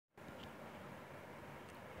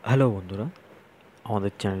Hello বন্ধুরা,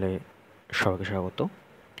 আমাদের চ্যানেলে সবাইকে স্বাগত।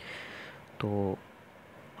 তো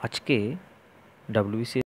আজকে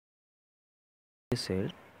WBCS এর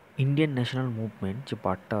ইন্ডিয়ান ন্যাশনাল মুভমেন্ট যে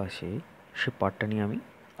পার্টটা আসে, সে পার্টটা নিয়ে আমি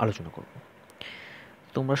আলোচনা করব।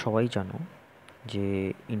 তোমরা সবাই জানো যে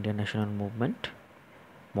ইন্ডিয়ান ন্যাশনাল মুভমেন্ট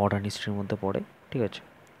মডার্ন হিস্ট্রির মধ্যে পড়ে, ঠিক আছে?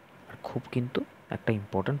 আর খুব কিন্তু একটা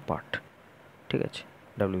ইম্পর্ট্যান্ট পার্ট, ঠিক আছে,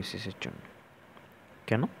 WBCS এর জন্য।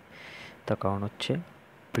 কেন? তার কারণ হচ্ছে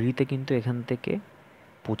প্রিতে কিন্তু এখান থেকে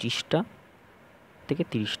 25টা থেকে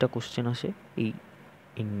 30টা কোশ্চেন আসে এই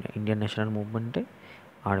ইন্ডিয়ান ন্যাশনাল মুভমেন্টে।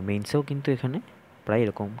 আর মেইনসেও কিন্তু এখানে প্রায়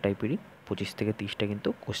এরকম টাইপেরই 25 থেকে 30টা কিন্তু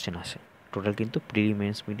কোশ্চেন আসে। টোটাল কিন্তু প্রিলি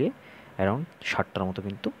মেন্স মিলিয়ে অ্যারাউন্ড 60টার মতো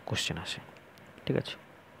কিন্তু কোশ্চেন আসে, ঠিক আছে?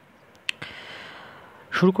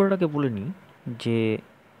 শুরু করার আগে বলে নিই যে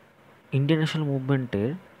ইন্ডিয়ান ন্যাশনাল মুভমেন্টের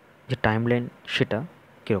যে টাইম লাইন সেটা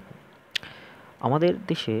কীরকম। আমাদের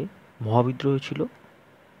দেশে মহাবিদ্রোহ ছিল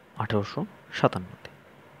 1857-তে,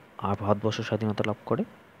 আর ভারতবর্ষ স্বাধীনতা লাভ করে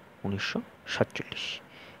 1947।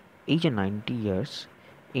 এই যে 90 ইয়ার্স,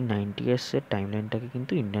 এই 90 ইয়ার্সের টাইম লাইনটাকে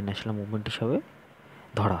কিন্তু ইন্ডিয়ান ন্যাশনাল মুভমেন্ট হিসাবে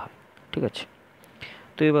ধরা হয়, ঠিক আছে?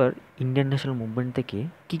 তো এবার ইন্ডিয়ান ন্যাশনাল মুভমেন্ট থেকে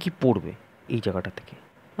কী কী পড়বে এই জায়গাটা থেকে।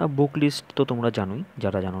 বুক লিস্ট তো তোমরা জানোই,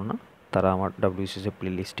 যারা জানো না তারা আমার WBCS প্লে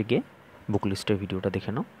লিস্টে গিয়ে বুক লিস্টের ভিডিওটা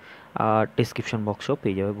দেখে নাও, আর ডিসক্রিপশন বক্সেও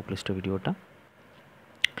পেয়ে যাবে বুক লিস্টের ভিডিওটা।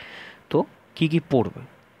 তো কী কী পড়বে,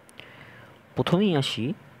 প্রথমেই আসি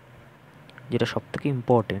যেটা সবথেকে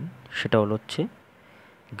ইম্পর্টেন্ট, সেটা হচ্ছে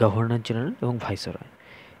গভর্নর জেনারেল এবং ভাইসরয়।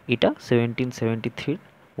 এটা 1773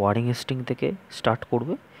 ওয়ারিং হেস্টিং থেকে স্টার্ট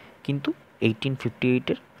করবে, কিন্তু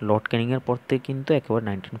 1858-এর লর্ড ক্যানিংয়ের পর থেকে কিন্তু একেবারে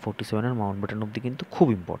 1947-এর মাউন্টব্যাটেন অবধি কিন্তু খুব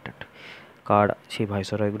ইম্পর্ট্যান্ট। কার সেই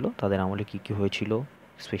ভাইসরয়গুলো, তাদের আমলে কী কী হয়েছিল,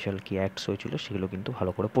 স্পেশাল কী অ্যাক্টস হয়েছিল, সেগুলো কিন্তু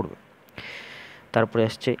ভালো করে পড়বে। তারপরে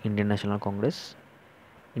আসছে Indian national Congress.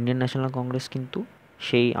 Indian national Congress কিন্তু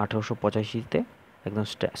সেই 1885-তে একদম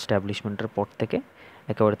স্ট্যাবলিশমেন্টের পর থেকে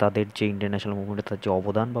একেবারে তাদের যে ইন্ডিয়ান ন্যাশনাল মুভমেন্টে তার যে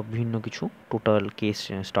অবদান বা বিভিন্ন কিছু টোটাল কেস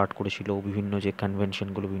স্টার্ট করেছিল, বিভিন্ন যে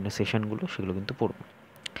কনভেনশনগুলো, বিভিন্ন সেশনগুলো, সেগুলো কিন্তু পড়বে।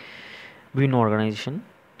 বিভিন্ন অর্গানাইজেশন,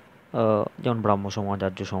 যেমন ব্রাহ্ম সমাজ,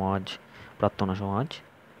 আর্য সমাজ, প্রার্থনা সমাজ,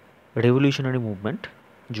 রেভলিউশনারি মুভমেন্ট,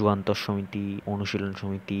 যুগান্তর সমিতি, অনুশীলন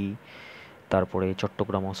সমিতি, তারপরে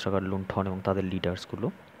চট্টগ্রাম অস্ত্রাগার লুণ্ঠন এবং তাদের লিডার্সগুলো,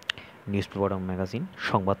 নিউজ পেপার এবং ম্যাগাজিন,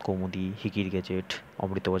 সংবাদ কৌমুদি, হিকির গেজেট,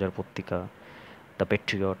 অমৃতবাজার পত্রিকা, দ্য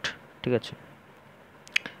প্যাট্রিয়ট, ঠিক আছে?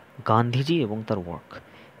 গান্ধীজি এবং তার ওয়ার্ক,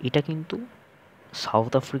 এটা কিন্তু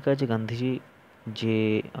সাউথ আফ্রিকায় যে গান্ধীজি যে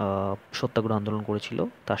সত্যাগ্রহ আন্দোলন করেছিল,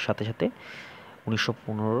 তার সাথে সাথে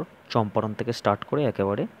 1915 চম্পারণ থেকে স্টার্ট করে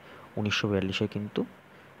একেবারে 1942-এ কিন্তু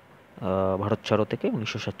ভারত ছাড়ো থেকে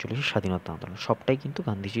 1947 স্বাধীনতা আন্দোলন, সবটাই কিন্তু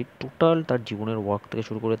গান্ধীজির টোটাল তার জীবনের ওয়ার্ক থেকে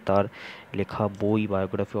শুরু করে তার লেখা বই,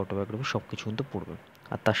 বায়োগ্রাফি, অটোবায়োগ্রাফি সব কিছু কিন্তু পড়বে।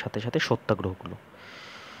 আর তার সাথে সাথে সত্যাগ্রহগুলো।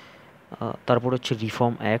 তারপর হচ্ছে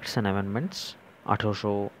রিফর্ম অ্যাক্টস অ্যান্ড অ্যামেন্ডমেন্টস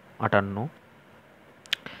 1858,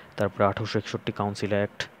 তারপরে 1861 কাউন্সিল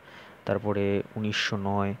অ্যাক্ট, তারপরে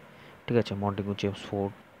 1909, ঠিক আছে, মন্টেগু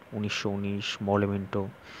চেমসফোর্ড, 1919 মলেমেন্টো।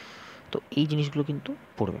 তো এই জিনিসগুলো কিন্তু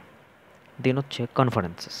পড়বে। দেন হচ্ছে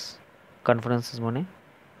কনফারেন্সেস মানে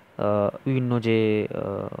বিভিন্ন যে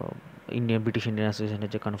ব্রিটিশ ইন্ডিয়ান অ্যাসোসিয়েশনের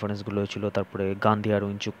যে কনফারেন্সগুলো হয়েছিল, তারপরে গান্ধী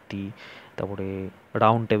আরউইন চুক্তি, তারপরে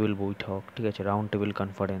রাউন্ড টেবিল বৈঠক, ঠিক আছে, রাউন্ড টেবিল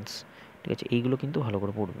কনফারেন্স, ঠিক আছে, এইগুলো কিন্তু ভালো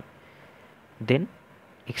করে পড়বে। দেন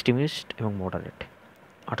এক্সট্রিমিস্ট এবং মডারেট,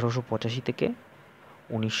 1885 থেকে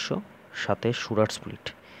 1907 সুরাট স্প্লিট,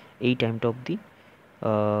 এই টাইমটা অবধি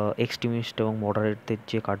এক্সট্রিমিস্ট এবং মডারেটদের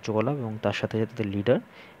যে কার্যকলাপ এবং তার সাথে সাথে তাদের লিডার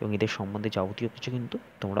এবং এদের সম্বন্ধে যাবতীয় কিছু কিন্তু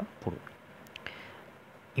তোমরা পড়বে।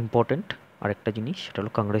 ইম্পর্ট্যান্ট আরেকটা জিনিস, সেটা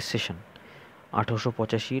হলো Congress session.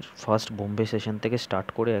 1885 first Bombay session থেকে স্টার্ট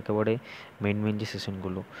করে একেবারে মেন যে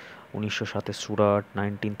সেশনগুলো, 1907 সুরাট,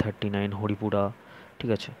 1939 হরিপুরা,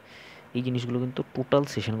 ঠিক আছে, এই জিনিসগুলো কিন্তু টোটাল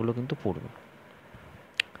সেশনগুলো কিন্তু পড়বে।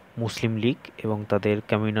 মুসলিম লীগ এবং তাদের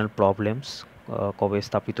কমিউনাল প্রবলেমস কবে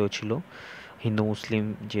স্থাপিত হয়েছিল, হিন্দু মুসলিম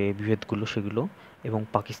যে বিভেদগুলো সেগুলো, এবং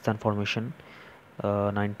পাকিস্তান ফরমেশন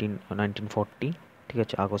 1940, ঠিক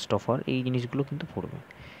আছে, আগস্ট অফার, এই জিনিসগুলো কিন্তু পড়বে।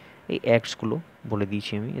 এই অ্যাক্টসগুলো বলে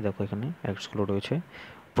দিয়েছি আমি, দেখো এখানে অ্যাক্টসগুলো রয়েছে।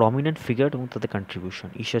 প্রমিনেন্ট ফিগার এবং তাদের কন্ট্রিবিউশন,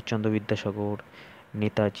 ঈশ্বরচন্দ্র বিদ্যাসাগর,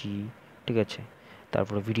 নেতাজি, ঠিক আছে,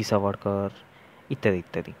 তারপরে ভিডি সাভারকার, ইত্যাদি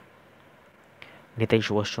ইত্যাদি। নেতাজি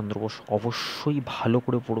সুভাষচন্দ্র বোস অবশ্যই ভালো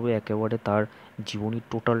করে পড়বে, একেবারে তার জীবনী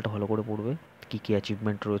টোটালটা ভালো করে পড়বে, কী কী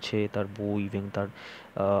অ্যাচিভমেন্ট রয়েছে, তার বই এবং তার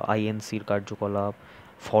আইএনসির কার্যকলাপ,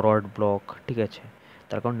 ফরওয়ার্ড ব্লক, ঠিক আছে,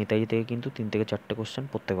 তার কারণ নেতাজি থেকে কিন্তু 3 থেকে 4টে কোশ্চেন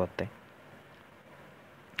প্রত্যেকবার দেয়।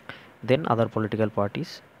 দেন আদার পলিটিক্যাল পার্টিস,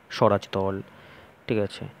 স্বরাজ দল, ঠিক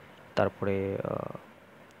আছে, তারপরে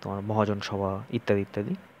তোমার মহাজন সভা, ইত্যাদি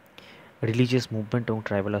ইত্যাদি। রিলিজিয়াস মুভমেন্ট এবং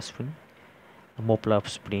ট্রাইবাল আসপিন, মোপলাভ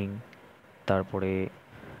স্প্রিং, তারপরে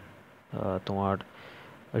তোমার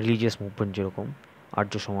রিলিজিয়াস মুভমেন্ট যেরকম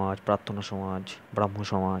আর্য সমাজ, প্রার্থনা সমাজ, ব্রাহ্ম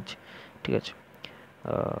সমাজ, ঠিক আছে,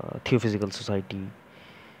 থিওফিজিক্যাল সোসাইটি,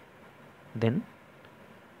 দেন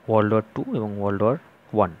ওয়ার্ল্ড ওয়ার 2 এবং ওয়ার্ল্ড ওয়ার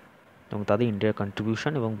 1 এবং তাদের ইন্ডিয়ার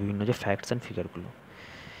কন্ট্রিবিউশন এবং বিভিন্ন যে ফ্যাক্টস অ্যান্ড ফিগারগুলো।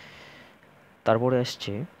 তারপরে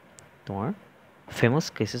আসছে তোমার ফেমাস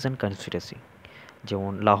কেসেস অ্যান্ড কনস্পিরেসি,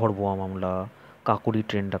 যেমন লাহোর বোমা মামলা, কাকুরি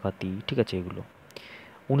ট্রেন ডাকাতি, ঠিক আছে, এগুলো।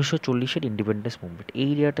 1940-এর ইন্ডিপেন্ডেন্স মুভমেন্ট, এই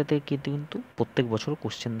এরিয়াটাতে কিন্তু প্রত্যেক বছর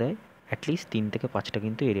কোশ্চেন দেয়, অ্যাটলিস্ট 3 থেকে 5টা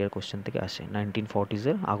কিন্তু এরিয়ার কোশ্চেন থেকে আসে।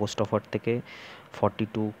 1940s-এর আগস্ট অফার থেকে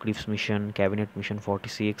 42 Cripps mission, cabinet mission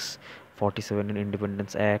 46, 47-এর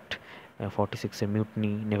independence act, 46-এর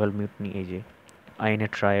মিউটনি, Naval মিউটনি, এই যে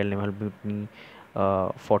আইনের ট্রায়াল, নেভাল মিউটনি,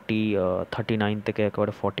 39 থেকে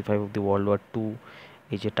একেবারে 45 অব দি ওয়ার্ল্ড ওয়ার 2,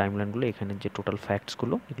 এই যে টাইমলাইনগুলো, এখানে যে টোটাল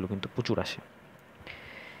ফ্যাক্টসগুলো, এগুলো কিন্তু প্রচুর আসে।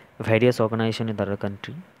 Various organisation in other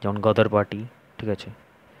country, যেমন গদার পার্টি, ঠিক আছে,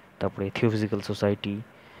 তারপরে থিওফিজিক্যাল সোসাইটি,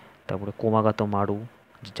 তারপরে কোমাগাতো মারু,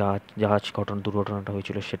 জাহাজ দুর্ঘটনাটা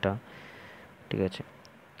হয়েছিল সেটা, ঠিক আছে।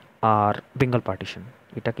 আর বেঙ্গল পার্টিশন,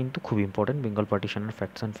 এটা কিন্তু খুব important. Bengal পার্টিশনের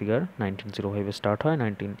facts and figure 1905-এ start হয়,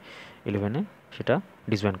 1911-এ সেটা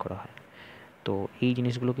ডিসব্যান্ড করা হয়। তো এই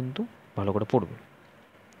জিনিসগুলো কিন্তু ভালো করে পড়বে।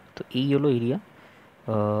 তো এই হলো এরিয়া।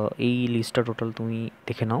 এই লিস্টটা টোটাল তুমি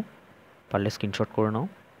দেখে নাও, পারলে স্ক্রিনশট করে নাও,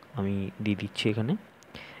 আমি দিয়ে দিচ্ছি এখানে।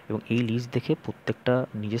 এবং এই লিস্ট দেখে প্রত্যেকটা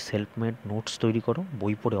নিজের সেলফ মেড নোটস তৈরি করো,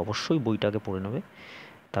 বই পড়ে অবশ্যই বইটা আগে পড়ে নেবে,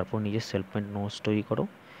 তারপর নিজের সেলফ মেড নোটস তৈরি করো।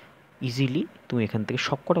 ইজিলি তুমি এখান থেকে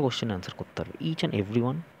সব কটা কোশ্চেনের অ্যান্সার করতে পারবে, ইচ অ্যান্ড এভরি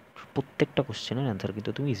ওয়ান, প্রত্যেকটা কোশ্চেনের অ্যান্সার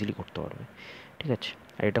কিন্তু তুমি ইজিলি করতে পারবে, ঠিক আছে।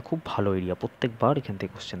 আর এটা খুব ভালো এরিয়া, প্রত্যেকবার এখান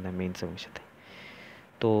থেকে কোশ্চেন দেয় মেইনস এবং সাথে।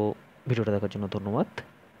 তো ভিডিওটা দেখার জন্য ধন্যবাদ।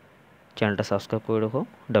 চ্যানেলটা সাবস্ক্রাইব করে রাখো,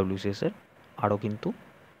 WBCS-এর আরও কিন্তু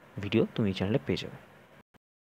ভিডিও তুমি এই চ্যানেলে পেয়ে যাবে।